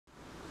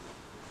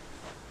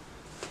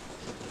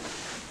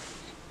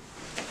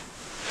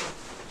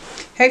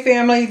Hey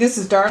family, this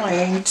is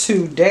Darlene.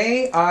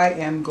 Today I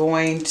am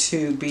going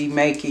to be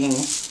making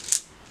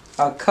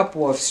a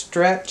couple of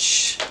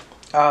stretch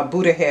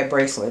Buddha head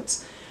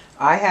bracelets.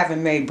 I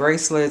haven't made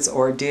bracelets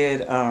or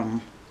did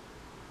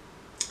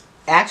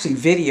actually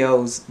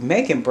videos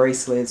making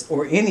bracelets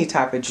or any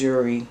type of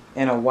jewelry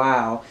in a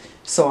while.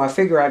 So I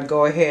figure I'd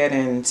go ahead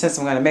and, since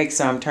I'm going to make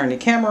some, turn the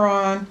camera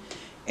on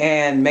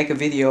and make a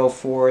video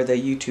for the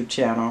YouTube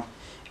channel.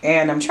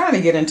 And I'm trying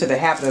to get into the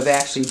habit of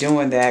actually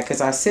doing that,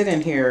 because I sit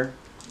in here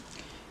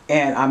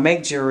and I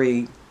make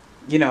jewelry,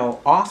 you know,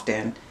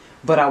 often,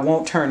 but I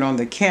won't turn on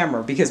the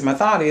camera because my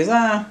thought is,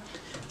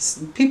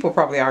 people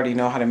probably already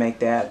know how to make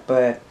that,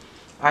 but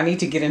I need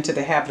to get into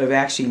the habit of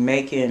actually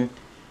making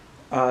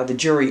the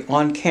jewelry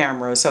on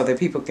camera so that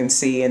people can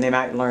see, and they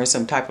might learn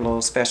some type of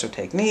little special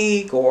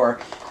technique or,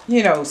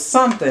 you know,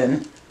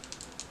 something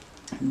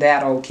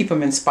that'll keep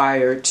them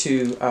inspired to,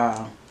 you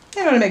know,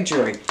 to make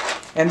jewelry.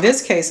 In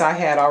this case, I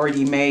had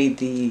already made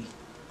the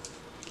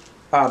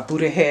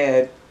Buddha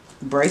head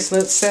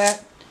bracelet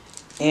set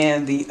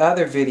in the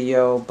other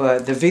video,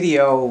 but the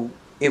video,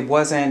 it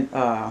wasn't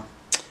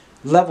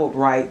leveled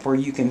right where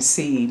you can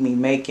see me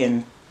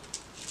making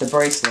the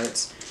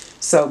bracelets.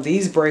 So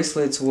these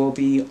bracelets will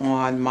be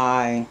on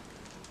my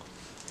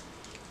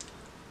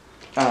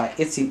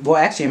Etsy, well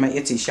actually in my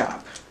Etsy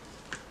shop,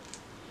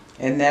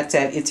 and that's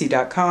at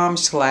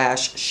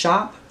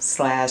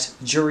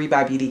etsy.com/shop/Jewelry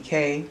by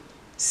BDK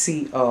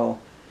CO.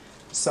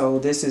 So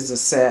this is a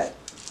set,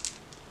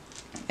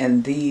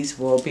 and these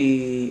will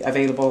be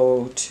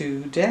available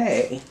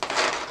today.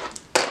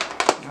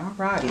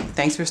 Alrighty,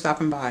 thanks for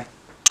stopping by.